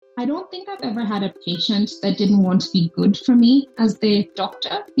I don't think I've ever had a patient that didn't want to be good for me as their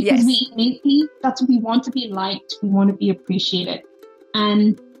doctor, because Yes. we innately, that's what we want, to be liked, we want to be appreciated.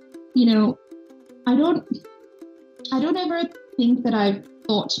 And, I don't ever think that I've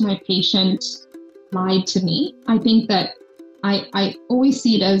thought my patient lied to me. I think that I always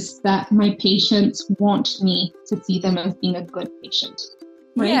see it as that my patients want me to see them as being a good patient,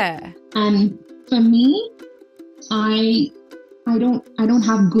 right? Yeah. And for me, I don't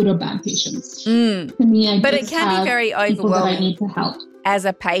have good or bad patients. To me, But it can be very people that I overwhelming need to help as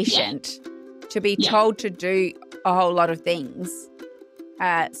a patient to be told to do a whole lot of things.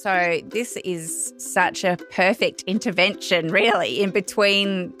 So this is such a perfect intervention, really, in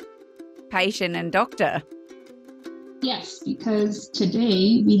between patient and doctor. Yes, because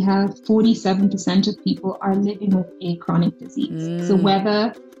today we have 47% of people are living with a chronic disease. So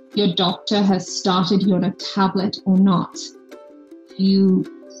whether your doctor has started you on a tablet or not, you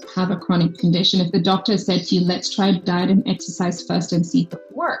have a chronic condition. If the doctor said to you, let's try diet and exercise first and see if it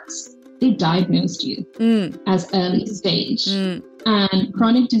works, they diagnosed you as early stage. And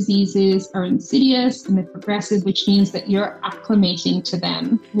chronic diseases are insidious and they're progressive, which means that you're acclimating to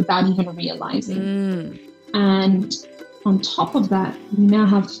them without even realizing. And on top of that, we now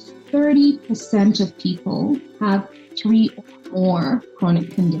have 30% of people have 3 or more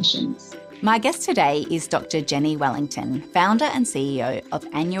chronic conditions. My guest today is Dr. Jeni Wellington, founder and CEO of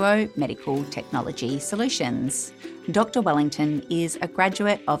Annuo Medical Technology Solutions. Dr. Wellington is a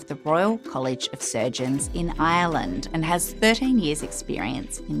graduate of the Royal College of Surgeons in Ireland and has 13 years'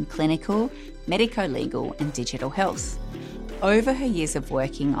 experience in clinical, medico-legal and digital health. Over her years of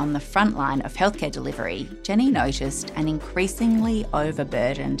working on the front line of healthcare delivery, Jeni noticed an increasingly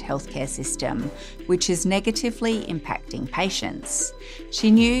overburdened healthcare system, which is negatively impacting patients.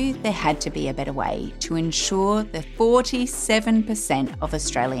 She knew there had to be a better way to ensure the 47% of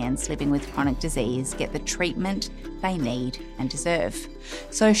Australians living with chronic disease get the treatment they need and deserve.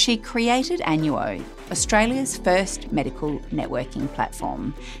 So she created Annuo, Australia's first medical networking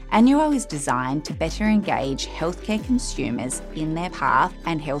platform. Annuo is designed to better engage healthcare consumers in their path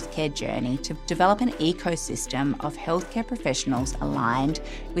and healthcare journey to develop an ecosystem of healthcare professionals aligned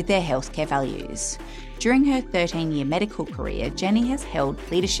with their healthcare values. During her 13-year medical career, Jeni has held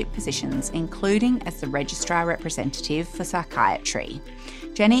leadership positions, including as the Registrar Representative for Psychiatry.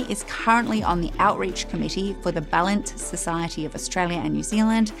 Jeni is currently on the Outreach Committee for the Balance Society of Australia and New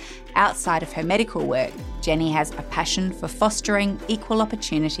Zealand. Outside of her medical work, Jeni has a passion for fostering equal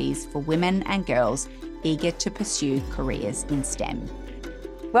opportunities for women and girls eager to pursue careers in STEM.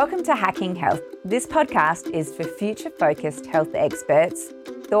 Welcome to Hacking Health. This podcast is for future-focused health experts,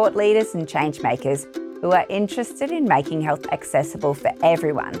 thought leaders and change makers who are interested in making health accessible for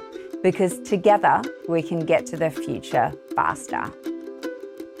everyone, because together we can get to the future faster.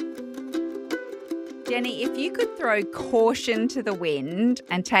 Jeni, if you could throw caution to the wind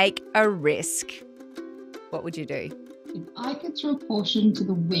and take a risk, what would you do? If I could throw caution to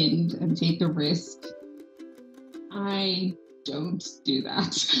the wind and take a risk, I don't do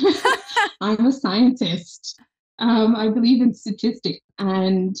that. I'm a scientist. I believe in statistics,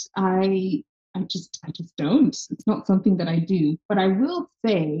 and I just don't. It's not something that I do. But I will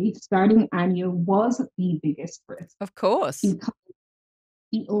say, starting Annuo was the biggest risk. Of course. Because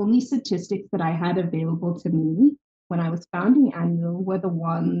the only statistics that I had available to me when I was founding Annuo were the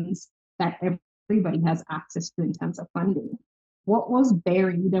ones that everybody has access to in terms of funding. What was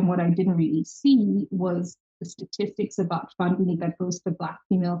buried and what I didn't really see was the statistics about funding that goes to Black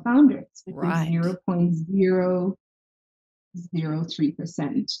female founders, which is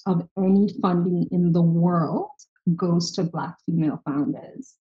 0.003% of any funding in the world goes to Black female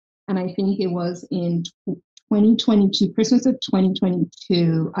founders. And I think it was in 2022, Christmas of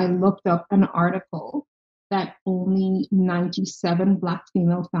 2022, I looked up an article that only 97 Black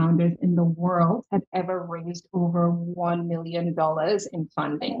female founders in the world had ever raised over $1 million in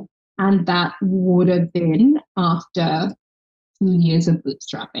funding. And that would have been after 2 years of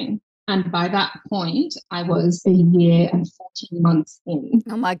bootstrapping. And by that point, I was a year and 14 months in.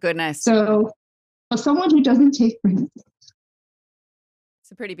 Oh my goodness. So for someone who doesn't take risks,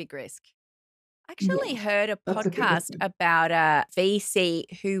 it's a pretty big risk. I actually heard a podcast about a VC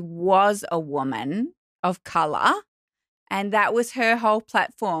who was a woman of colour, and that was her whole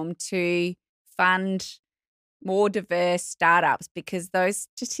platform to fund more diverse startups, because those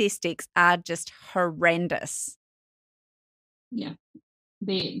statistics are just horrendous. Yeah,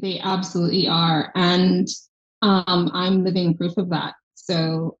 they absolutely are. And I'm living proof of that.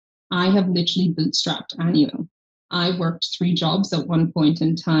 So I have literally bootstrapped Annuo. I worked 3 jobs at one point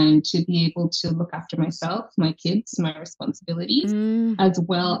in time to be able to look after myself, my kids, my responsibilities, as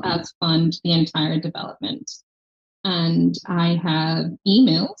well as fund the entire development. And I have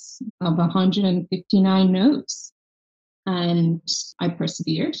emails of 159 no's. And I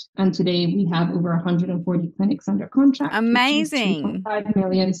persevered. And today we have over 140 clinics under contract. Amazing. 3.5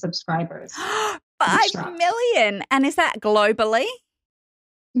 million subscribers. 5 million. And is that globally?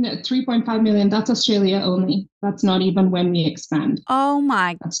 No, 3.5 million. That's Australia only. That's not even when we expand. Oh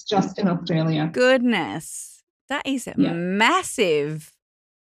my. That's just in Australia. Goodness. That is massive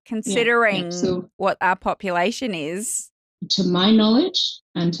considering what our population is. To my knowledge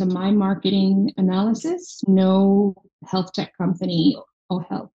and to my marketing analysis, no health tech company or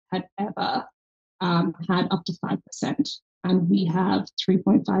health had ever had up to 5%. And we have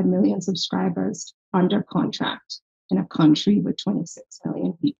 3.5 million subscribers under contract in a country with 26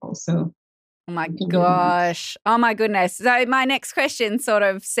 million people. So, oh my gosh. Oh my goodness. So my next question sort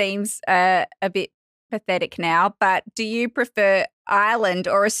of seems a bit pathetic now, but do you prefer Ireland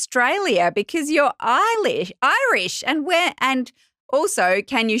or Australia? Because you're Irish, and also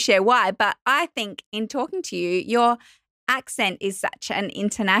can you share why? But I think in talking to you, your accent is such an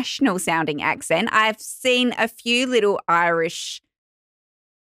international sounding accent. I've seen a few little Irish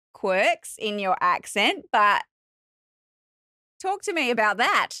quirks in your accent, but talk to me about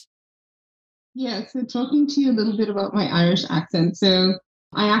that. Yeah, so talking to you a little bit about my Irish accent. So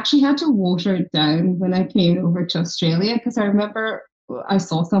I actually had to water it down when I came over to Australia because I remember I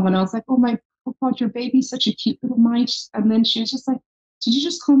saw someone, I was like, oh God, your baby's such a cute little mite. And then she was just like, did you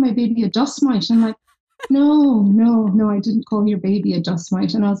just call my baby a dust mite? And I'm like, no, I didn't call your baby a dust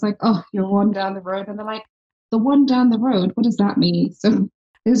mite. And I was like, oh, you're one down the road. And they're like, the one down the road, what does that mean? So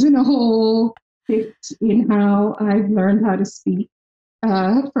there's been a whole bit in how I've learned how to speak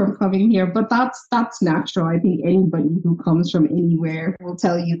from coming here, but that's natural. I think anybody who comes from anywhere will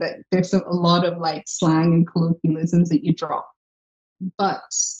tell you that there's a lot of like slang and colloquialisms that you drop. But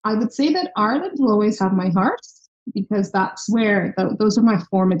I would say that Ireland will always have my heart because that's where those are my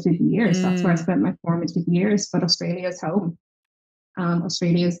formative years. That's where I spent my formative years. But Australia's home.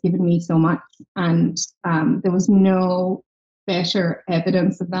 Australia has given me so much, and there was no better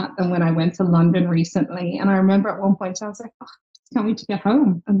evidence of that than when I went to London recently. And I remember at one point I was like, oh, can't wait to get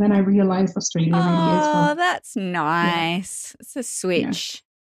home. And then I realized Australia really is home. Oh, that's nice. Yeah. It's a switch.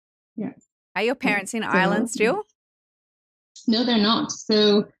 Yeah. Are your parents in Ireland still? No, they're not.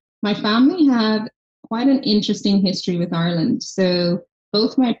 So my family have quite an interesting history with Ireland. So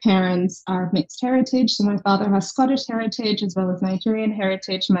both my parents are mixed heritage. So my father has Scottish heritage as well as Nigerian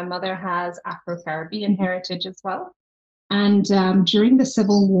heritage. My mother has Afro-Caribbean heritage as well. And during the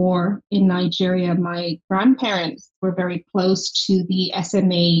Civil War in Nigeria, my grandparents were very close to the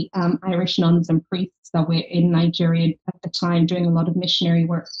SMA Irish nuns and priests that were in Nigeria at the time doing a lot of missionary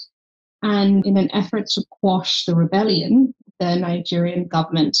work. And in an effort to quash the rebellion, the Nigerian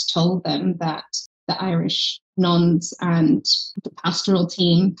government told them that the Irish nuns and the pastoral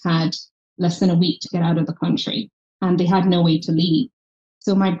team had less than a week to get out of the country, and they had no way to leave.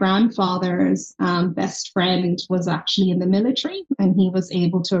 So my grandfather's best friend was actually in the military, and he was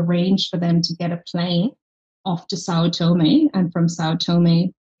able to arrange for them to get a plane off to Sao Tome. And from Sao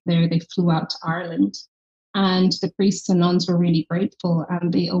Tome, they flew out to Ireland. And the priests and nuns were really grateful.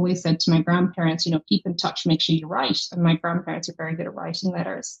 And they always said to my grandparents, keep in touch, make sure you write. And my grandparents are very good at writing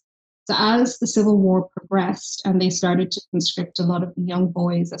letters. So as the Civil War progressed and they started to conscript a lot of the young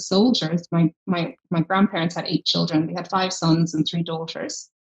boys as soldiers, my grandparents had 8 children. They had 5 sons and 3 daughters.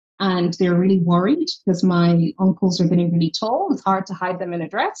 And they were really worried because my uncles are getting really tall. It's hard to hide them in a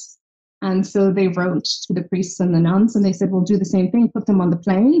dress. And so they wrote to the priests and the nuns and they said, we'll do the same thing, put them on the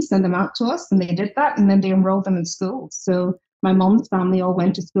plane, send them out to us. And they did that. And then they enrolled them in school. So my mom's family all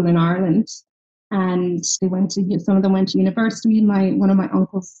went to school in Ireland. And some of them went to university. One of my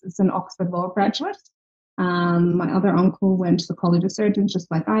uncles is an Oxford Law graduate. My other uncle went to the College of Surgeons,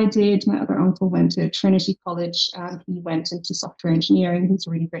 just like I did. My other uncle went to Trinity College and he went into software engineering. He's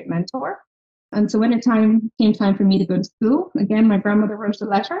a really great mentor. And so when it came time for me to go to school, again, my grandmother wrote a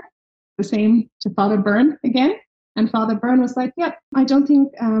letter, the same to Father Byrne again. And Father Byrne was like, yep, I don't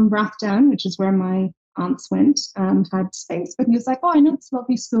think Rathdown, which is where my aunts went, had space. But he was like, oh, I know this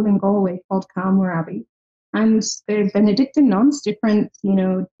lovely school in Galway called Calmore Abbey. And they're Benedictine nuns, different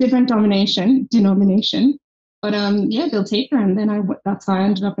denomination. But they'll take her. And then that's how I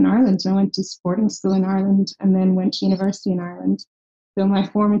ended up in Ireland. And I went to boarding school in Ireland and then went to university in Ireland. So my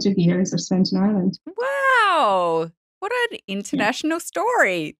formative years are spent in Ireland. Wow. What an international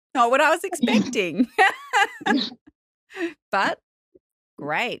story. Not what I was expecting. Yeah. But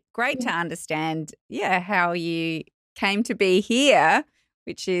great. Great to understand, how you came to be here,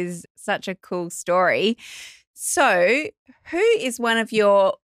 which is such a cool story. So, who is one of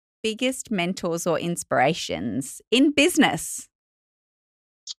your biggest mentors or inspirations in business?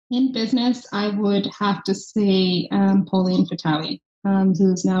 In business, I would have to say Pauline Fatawi,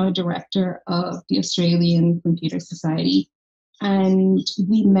 who's now a director of the Australian Computer Society. And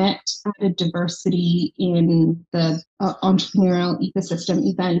we met at a diversity in the entrepreneurial ecosystem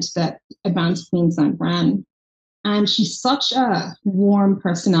event that Advanced Queensland ran. And she's such a warm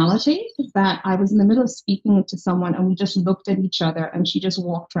personality that I was in the middle of speaking to someone and we just looked at each other and she just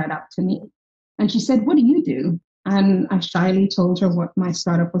walked right up to me. And she said, "What do you do?" And I shyly told her what my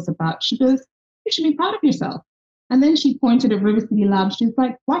startup was about. She goes, "You should be proud of yourself." And then she pointed at River City Labs. She was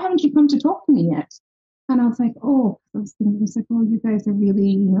like, "Why haven't you come to talk to me yet?" And I was like, I was like, "Oh, you guys are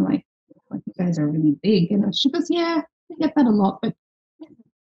really, like you guys are really big." And she goes, "Yeah, I get that a lot, but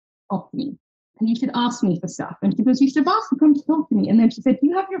talk to me. And you should ask me for stuff." And she goes, "You should have asked to come to talk to me." And then she said, "Do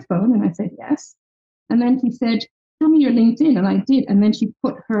you have your phone?" And I said, "Yes." And then she said, "Tell me your LinkedIn." And I did. And then she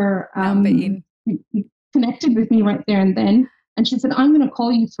put her number in. She connected with me right there and then. And she said, "I'm going to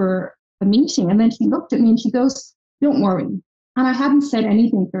call you for a meeting." And then she looked at me and she goes, "Don't worry." And I hadn't said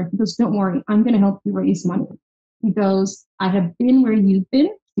anything to her. She goes, "Don't worry. I'm going to help you raise money." She goes, "I have been where you've been."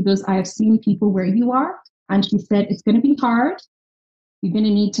 She goes, "I have seen people where you are." And she said, "It's going to be hard. You're going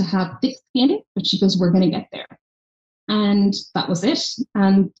to need to have thick skin." But she goes, "We're going to get there." And that was it.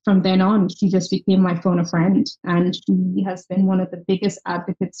 And from then on, she just became my phone a friend. And she has been one of the biggest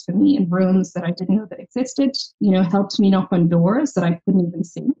advocates for me in rooms that I didn't know that existed, helped me knock on doors that I couldn't even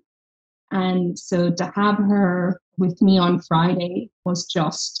see. And so to have her with me on Friday was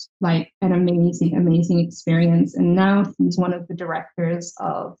just like an amazing, amazing experience. And now she's one of the directors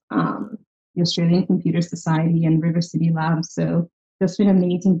of the Australian Computer Society and River City Labs. So just been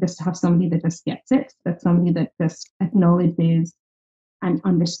amazing just to have somebody that just gets it, that's somebody that just acknowledges and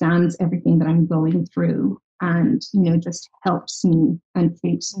understands everything that I'm going through and, just helps me and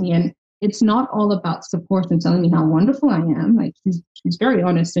shapes me. And it's not all about support and telling me how wonderful I am. Like she's very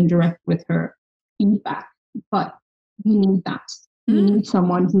honest and direct with her feedback, but you need that. You need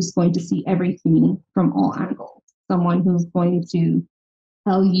someone who's going to see everything from all angles, someone who's going to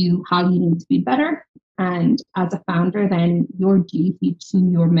tell you how you need to be better. And as a founder, then your duty to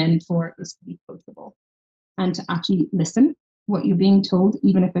your mentor is to be coachable and to actually listen what you're being told,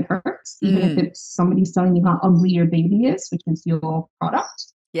 even if it hurts, even if it's somebody's telling you how ugly your baby is, which is your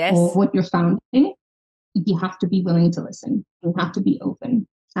product, or what you're founding. You have to be willing to listen. You have to be open.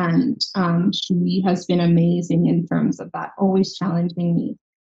 And she has been amazing in terms of that, always challenging me.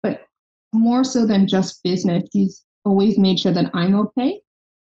 But more so than just business, she's always made sure that I'm okay,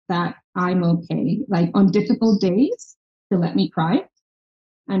 Like on difficult days, she'll let me cry.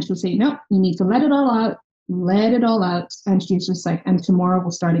 And she'll say, "No, you need to let it all out, let it all out." And she's just like, "And tomorrow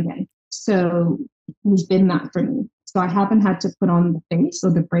we'll start again." So he's been that for me. So I haven't had to put on the face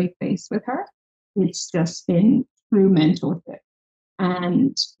or the brave face with her. It's just been true mentorship.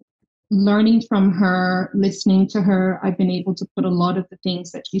 And learning from her, listening to her, I've been able to put a lot of the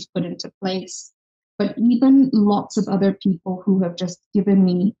things that she's put into place. But even lots of other people who have just given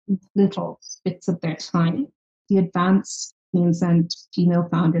me little bits of their time. The Advanced Queensland Female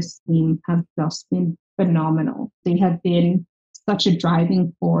Founders team have just been phenomenal. They have been such a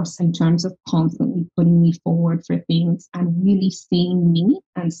driving force in terms of constantly putting me forward for things and really seeing me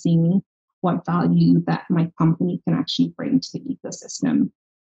and seeing what value that my company can actually bring to the ecosystem.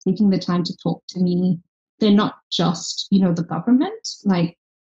 Taking the time to talk to me. They're not just, the government. Like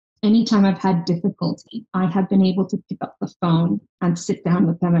anytime I've had difficulty, I have been able to pick up the phone and sit down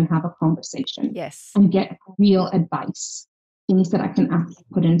with them and have a conversation. Yes. And get real advice, things that I can actually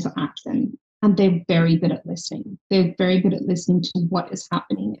put into action. And they're very good at listening. They're very good at listening to what is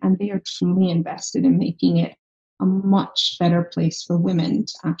happening. And they are truly invested in making it a much better place for women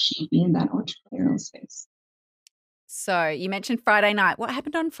to actually be in that entrepreneurial space. So you mentioned Friday night. What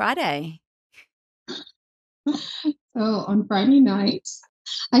happened on Friday? So on Friday night,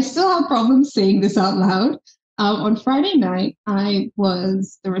 I still have problems saying this out loud. On Friday night, I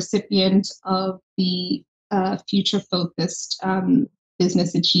was the recipient of the Future Focused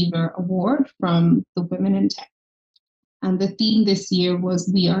Business Achiever Award from the Women in Tech. And the theme this year was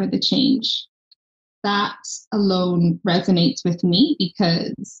 "We Are the Change." That alone resonates with me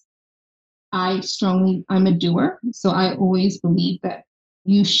because I'm a doer. So I always believe that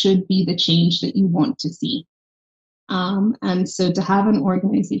you should be the change that you want to see. And so to have an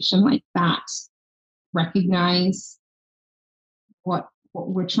organization like that recognize what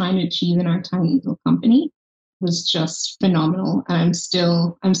we're trying to achieve in our tiny little company was just phenomenal. And I'm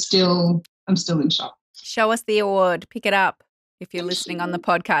still in shock. Show us the award. Pick it up. If you're listening on the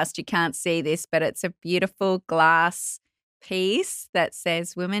podcast, you can't see this, but it's a beautiful glass piece that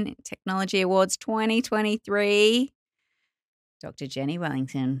says Women in Technology Awards 2023. Dr. Jeni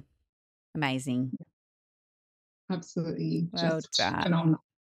Wellington. Amazing. Absolutely. Well Just done. phenomenal.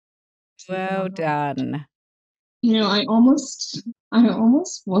 Well done. You know, I almost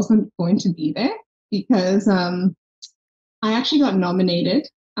wasn't going to be there because I actually got nominated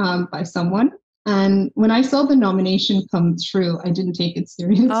by someone. And when I saw the nomination come through, I didn't take it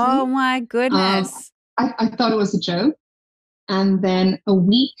seriously. Oh, my goodness. I thought it was a joke. And then a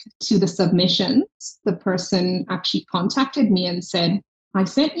week to the submissions, the person actually contacted me and said, I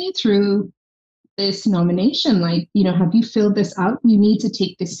sent you through this nomination. Like, you know, have you filled this out? You need to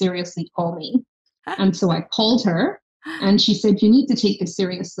take this seriously. Call me. And so I called her and she said, you need to take this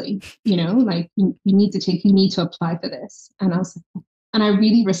seriously. You know, like you need to apply for this. And I was like, and I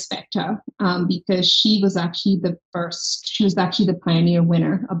really respect her because she was actually the pioneer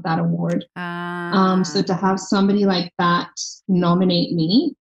winner of that award. So to have somebody like that nominate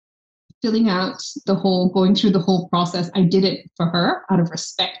me, going through the whole process, I did it for her out of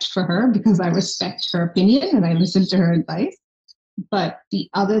respect for her because I respect her opinion and I listened to her advice. But the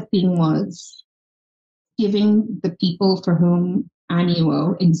other thing was giving the people for whom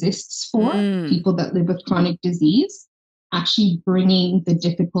Annuo exists for, people that live with chronic disease, actually bringing the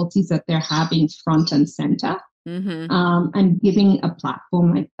difficulties that they're having front and center, and giving a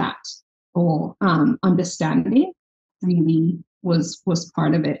platform like that for understanding really was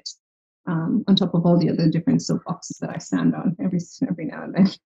part of it, on top of all the other different soapboxes that I stand on every now and then.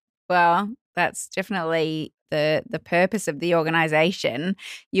 Well, that's definitely the purpose of the organisation.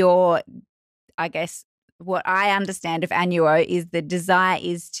 I guess, what I understand of Annuo is the desire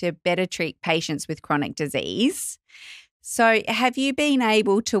is to better treat patients with chronic disease. So have you been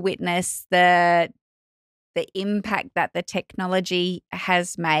able to witness the impact that the technology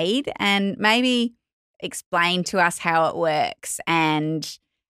has made, and maybe explain to us how it works and,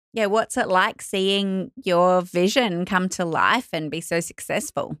 yeah, what's it like seeing your vision come to life and be so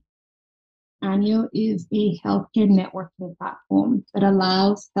successful? Annuo is a healthcare networking platform that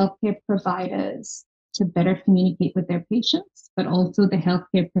allows healthcare providers to better communicate with their patients, but also the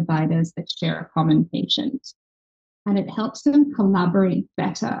healthcare providers that share a common patient. And it helps them collaborate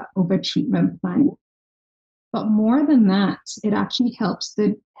better over treatment planning. But more than that, it actually helps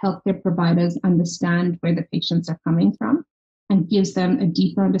the healthcare providers understand where the patients are coming from and gives them a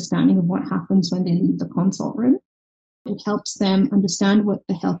deeper understanding of what happens when they leave the consult room. It helps them understand what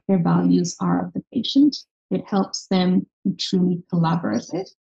the healthcare values are of the patient. It helps them be truly collaborative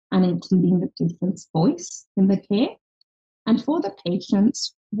and including the patient's voice in the care. And for the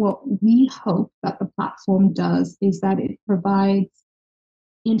patients, what we hope that the platform does is that it provides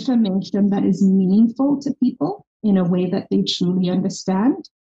information that is meaningful to people in a way that they truly understand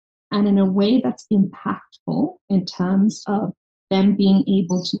and in a way that's impactful in terms of them being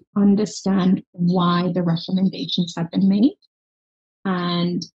able to understand why the recommendations have been made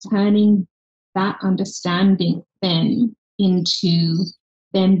and turning that understanding then into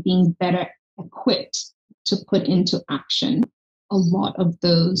them being better equipped to put into action a lot of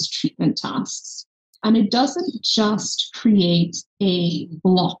those treatment tasks. And it doesn't just create a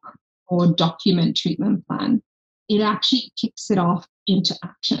block or document treatment plan. It actually kicks it off into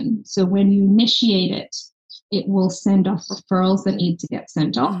action. So when you initiate it, it will send off referrals that need to get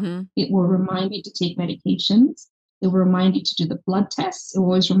sent off. It will remind you to take medications. It will remind you to do the blood tests. It will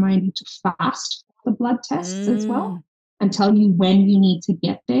always remind you to fast the blood tests as well and tell you when you need to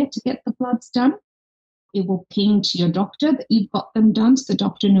get there to get the bloods done. It will ping to your doctor that you've got them done, so the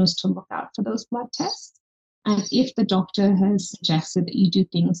doctor knows to look out for those blood tests. And if the doctor has suggested that you do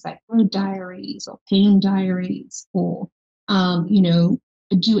things like blood diaries or pain diaries or,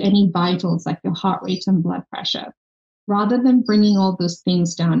 do any vitals like your heart rate and blood pressure, rather than bringing all those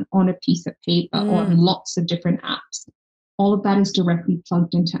things down on a piece of paper or on lots of different apps, all of that is directly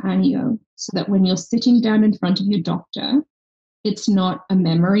plugged into Annuo so that when you're sitting down in front of your doctor, it's not a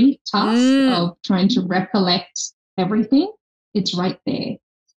memory task of trying to recollect everything. It's right there.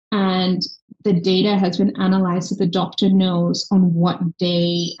 And the data has been analyzed so the doctor knows on what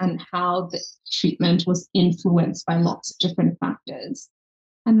day and how the treatment was influenced by lots of different factors.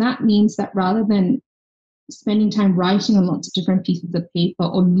 And that means that rather than spending time writing on lots of different pieces of paper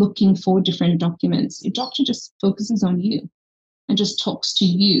or looking for different documents, your doctor just focuses on you and just talks to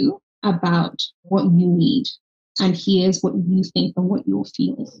you about what you need and hears what you think and what you're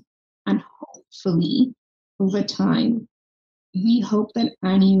feeling. And hopefully, over time, we hope that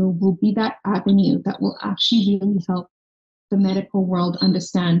Annual will be that avenue that will actually really help the medical world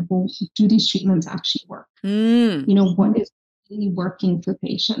understand, well, do these treatments actually work? What is really working for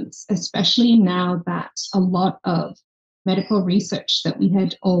patients, especially now that a lot of medical research that we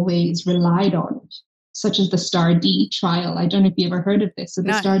had always relied on, such as the STAR-D trial. I don't know if you ever heard of this. So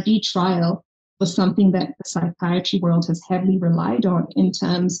the STAR-D trial was something that the psychiatry world has heavily relied on in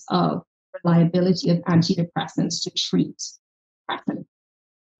terms of reliability of antidepressants to treat depression.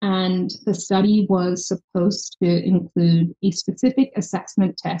 And the study was supposed to include a specific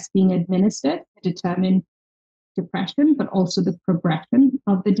assessment test being administered to determine depression, but also the progression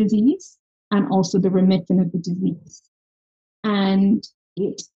of the disease and also the remission of the disease. And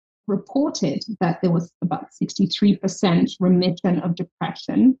it reported that there was about 63% remission of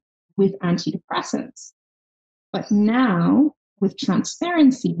depression with antidepressants. But now, with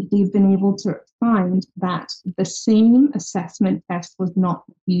transparency, they've been able to find that the same assessment test was not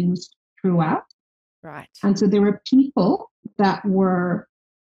used throughout. Right. And so there were people that were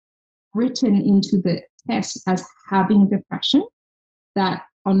written into the test as having depression that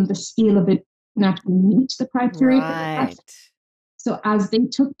on the scale of it naturally meets the criteria for depression. So as they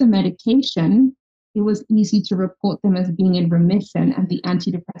took the medication, it was easy to report them as being in remission and the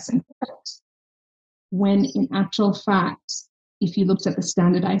antidepressant worked. When in actual fact, if you looked at the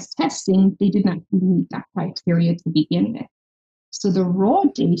standardized testing, they did not meet that criteria to begin with. So the raw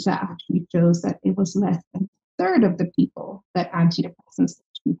data actually shows that it was less than a third of the people that antidepressants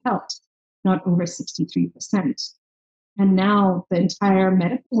actually helped, not over 63%. And now the entire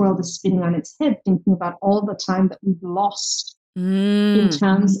medical world is spinning on its head, thinking about all the time that we've lost in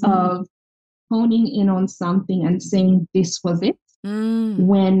terms of honing in on something and saying this was it,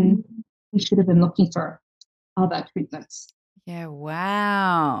 when we should have been looking for other treatments. Yeah,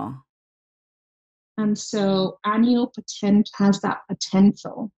 wow. And so Annual has that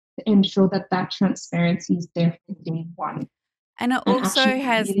potential to ensure that transparency is there from day one. And it also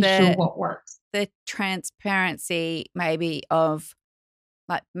has really show what works. The transparency maybe of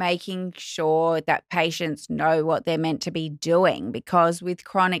like making sure that patients know what they're meant to be doing, because with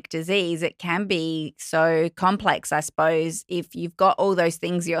chronic disease, it can be so complex, I suppose. If you've got all those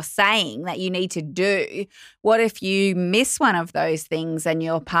things you're saying that you need to do, what if you miss one of those things and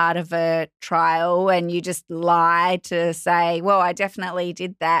you're part of a trial and you just lie to say, well, I definitely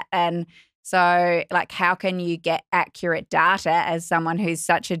did that. And so like, how can you get accurate data as someone who's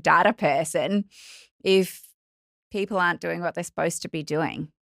such a data person if people aren't doing what they're supposed to be doing?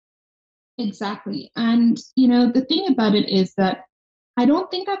 Exactly. And, the thing about it is that I don't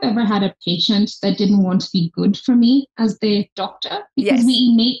think I've ever had a patient that didn't want to be good for me as their doctor, because we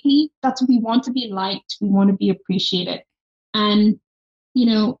innately, that's what we want, to be liked. We want to be appreciated. And,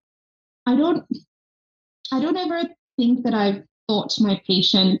 I don't ever think that I've thought my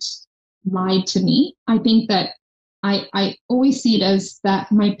patient lied to me. I think that I always see it as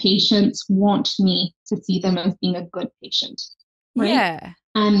that my patients want me to see them as being a good patient, right? Yeah.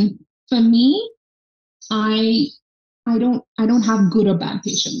 And for me, I don't have good or bad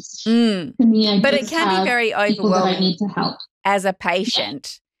patients. To me, but it can be very overwhelming that I need to help as a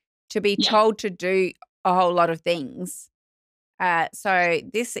patient to be told to do a whole lot of things. So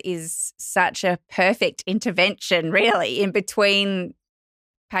this is such a perfect intervention, really, in between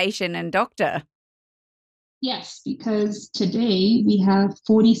patient and doctor. Yes, because today we have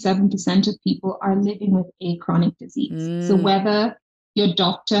 47% of people are living with a chronic disease. So whether your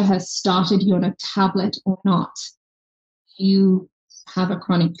doctor has started you on a tablet or not, you have a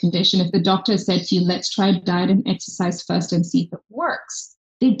chronic condition. If the doctor said to you, let's try diet and exercise first and see if it works,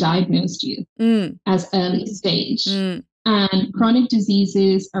 they diagnosed you as early stage. And chronic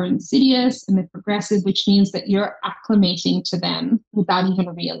diseases are insidious and they're progressive, which means that you're acclimating to them without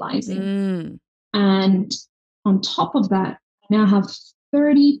even realizing. And on top of that, we now have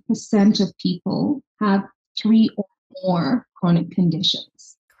 30% of people have 3 or more chronic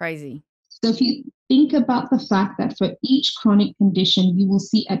conditions. Crazy. So if you think about the fact that for each chronic condition, you will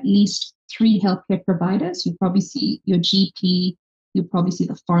see at least 3 healthcare providers. You probably see your GP, you probably see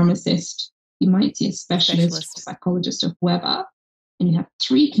the pharmacist, you might see a specialist. Psychologist or whoever, and you have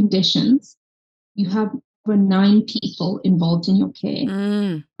 3 conditions, you have over 9 people involved in your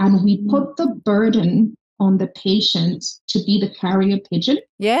care. And we put the burden on the patient to be the carrier pigeon.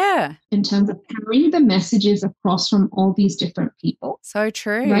 Yeah. In terms of carrying the messages across from all these different people. So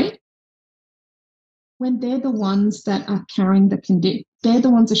true. Right? When they're the ones that are carrying the condition, they're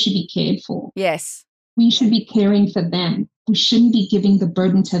the ones that should be cared for. Yes. We should be caring for them. We shouldn't be giving the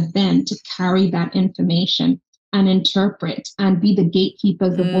burden to them to carry that information and interpret and be the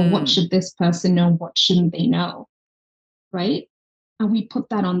gatekeepers of, well, what should this person know? What shouldn't they know? right? And we put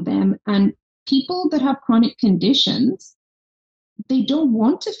that on them. And people that have chronic conditions, they don't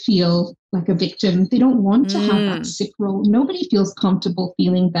want to feel like a victim. They don't want to have that sick role. Nobody feels comfortable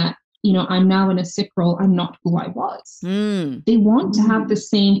feeling that, I'm now in a sick role. I'm not who I was. They want to have the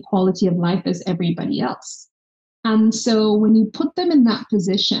same quality of life as everybody else. And so when you put them in that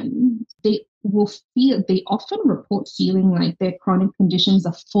position, they often report feeling like their chronic condition is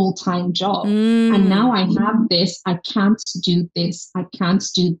a full-time job. And now I have this, I can't do this, I can't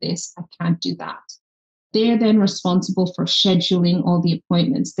do this, I can't do that. They're then responsible for scheduling all the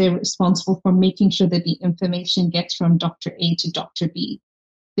appointments. They're responsible for making sure that the information gets from Dr. A to Dr. B.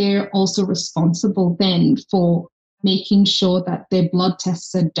 They're also responsible then for making sure that their blood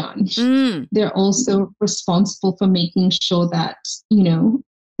tests are done. They're also responsible for making sure that,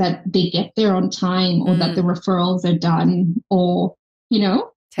 that they get there on time, or that the referrals are done, or,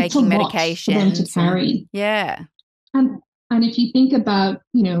 taking medication for them to carry. And if you think about,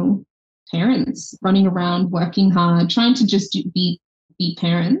 parents running around, working hard, trying to just be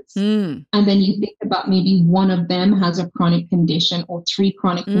parents. And then you think about maybe one of them has a chronic condition or 3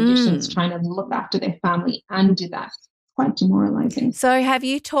 chronic conditions, trying to look after their family and do that. It's quite demoralizing. So have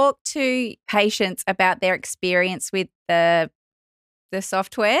you talked to patients about their experience with the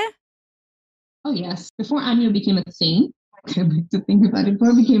software? Oh, yes. Before Anu became a thing, I like to think about it, before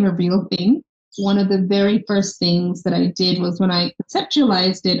it became a real thing, one of the very first things that I did was, when I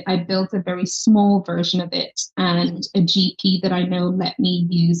conceptualized it, I built a very small version of it, and a GP that I know let me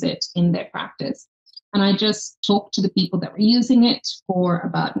use it in their practice. And I just talked to the people that were using it for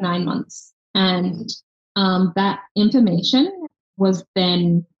about 9 months. And that information was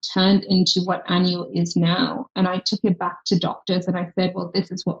then turned into what Anu is now. And I took it back to doctors and I said, well,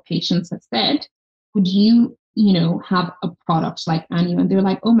 this is what patients have said. Would you have a product like Anu? And they're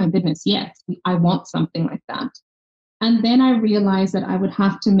like, oh my goodness, yes, I want something like that. And then I realized that I would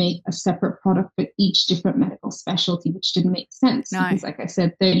have to make a separate product for each different medical specialty, which didn't make sense. No. Because like I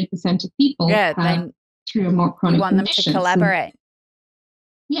said, 30% of people have 3 or more chronic you want conditions. them to collaborate.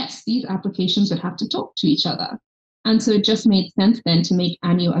 Yes, these applications would have to talk to each other. And so it just made sense then to make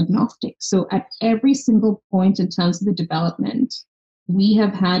Anu agnostic. So at every single point in terms of the development, we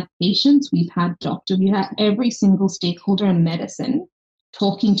have had patients, we've had doctors, we had every single stakeholder in medicine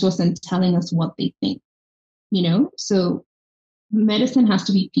talking to us and telling us what they think, So medicine has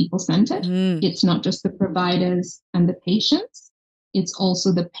to be people-centered. It's not just the providers and the patients. It's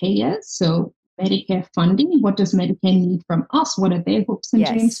also the payers. So Medicare funding, what does Medicare need from us? What are their hopes and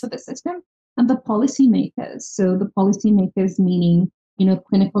dreams for the system? And the policymakers. So the policymakers meaning,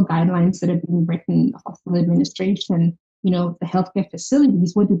 clinical guidelines that are being written, hospital administration, the healthcare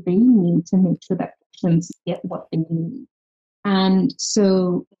facilities, what do they need to make sure that patients get what they need? And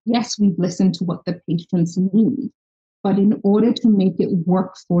so, yes, we've listened to what the patients need, but in order to make it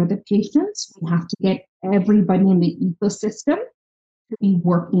work for the patients, we have to get everybody in the ecosystem to be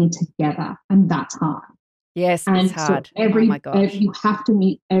working together, and that's hard. Yes, and it's hard. So oh my gosh. you have to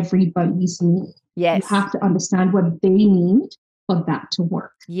meet everybody's need. Yes. You have to understand what they need for that to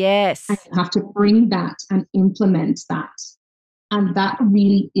work. Yes. And you have to bring that and implement that. And that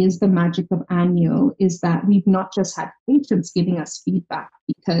really is the magic of Anu, is that we've not just had patients giving us feedback,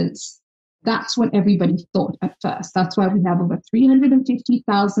 because that's what everybody thought at first. That's why we have over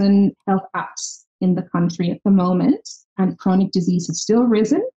 350,000 health apps in the country at the moment. And chronic disease has still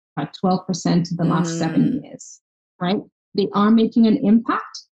risen by 12% in the last 7 years, right? They are making an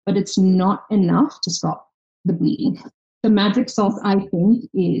impact, but it's not enough to stop the bleeding. The magic sauce, I think,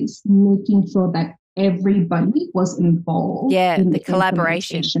 is making sure that everybody was involved in the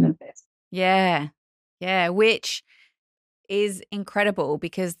collaboration of this. Yeah, which is incredible,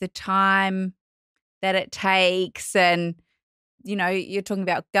 because the time that it takes, and, you're talking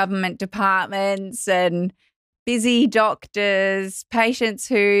about government departments and busy doctors, patients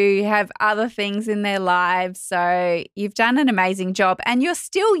who have other things in their lives. So you've done an amazing job, and you're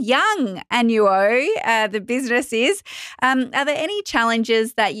still young, Anuo, the business is. Are there any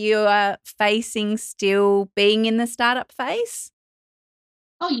challenges that you are facing still being in the startup phase?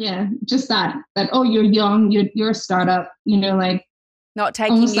 Oh, yeah, just that, oh, you're young, you're a startup, not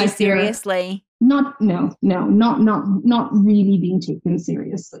taking you seriously. Not really being taken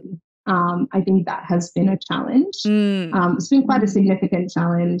seriously. I think that has been a challenge. It's been quite a significant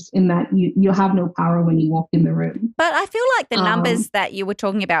challenge, in that you have no power when you walk in the room. But I feel like the numbers that you were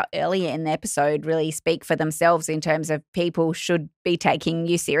talking about earlier in the episode really speak for themselves in terms of people should be taking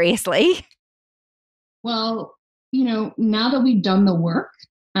you seriously. Well, now that we've done the work,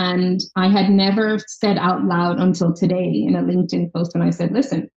 and I had never said out loud until today in a LinkedIn post when I said,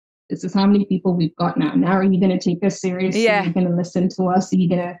 listen, This is how many people we've got now. Now, are you going to take us seriously? Yeah. Are you going to listen to us? Are you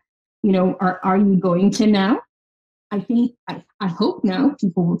going to, are you going to now? I think, I hope now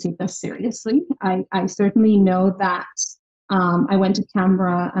people will take us seriously. I certainly know that I went to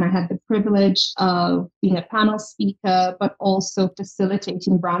Canberra and I had the privilege of being a panel speaker, but also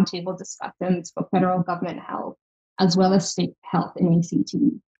facilitating roundtable discussions for federal government health, as well as state health in ACT.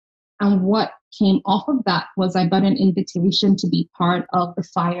 And what came off of that was I got an invitation to be part of the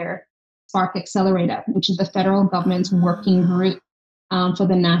FIRE Spark Accelerator, which is the federal government's working group for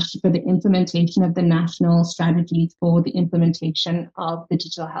the implementation of the national strategies for the implementation of the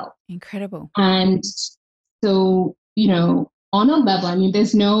digital health. Incredible. And so, on a level, I mean,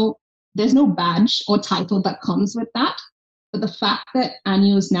 there's no badge or title that comes with that. But the fact that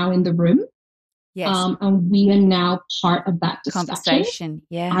Anu is now in the room, yes, and we are now part of that conversation.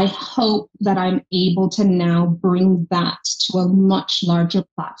 Yeah, I hope that I'm able to now bring that to a much larger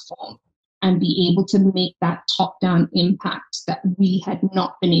platform and be able to make that top-down impact that we had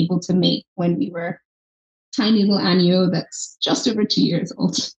not been able to make when we were tiny little Anu that's just over 2 years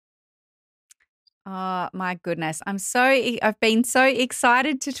old. Oh my goodness. I've been so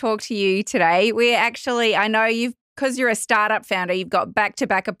excited to talk to you today. I know because you're a startup founder, you've got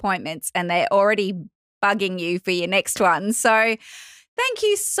back-to-back appointments and they're already bugging you for your next one. So thank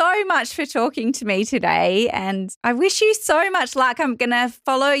you so much for talking to me today. And I wish you so much luck. I'm going to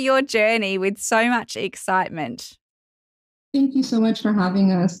follow your journey with so much excitement. Thank you so much for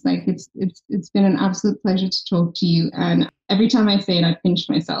having us. Like it's been an absolute pleasure to talk to you. And every time I say it, I pinch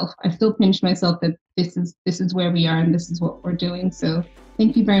myself. I still pinch myself that this is where we are and this is what we're doing. So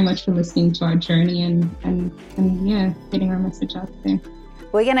thank you very much for listening to our journey and yeah, getting our message out there.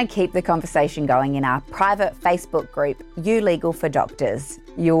 We're going to keep the conversation going in our private Facebook group, You Legal for Doctors.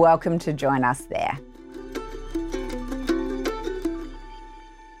 You're welcome to join us there.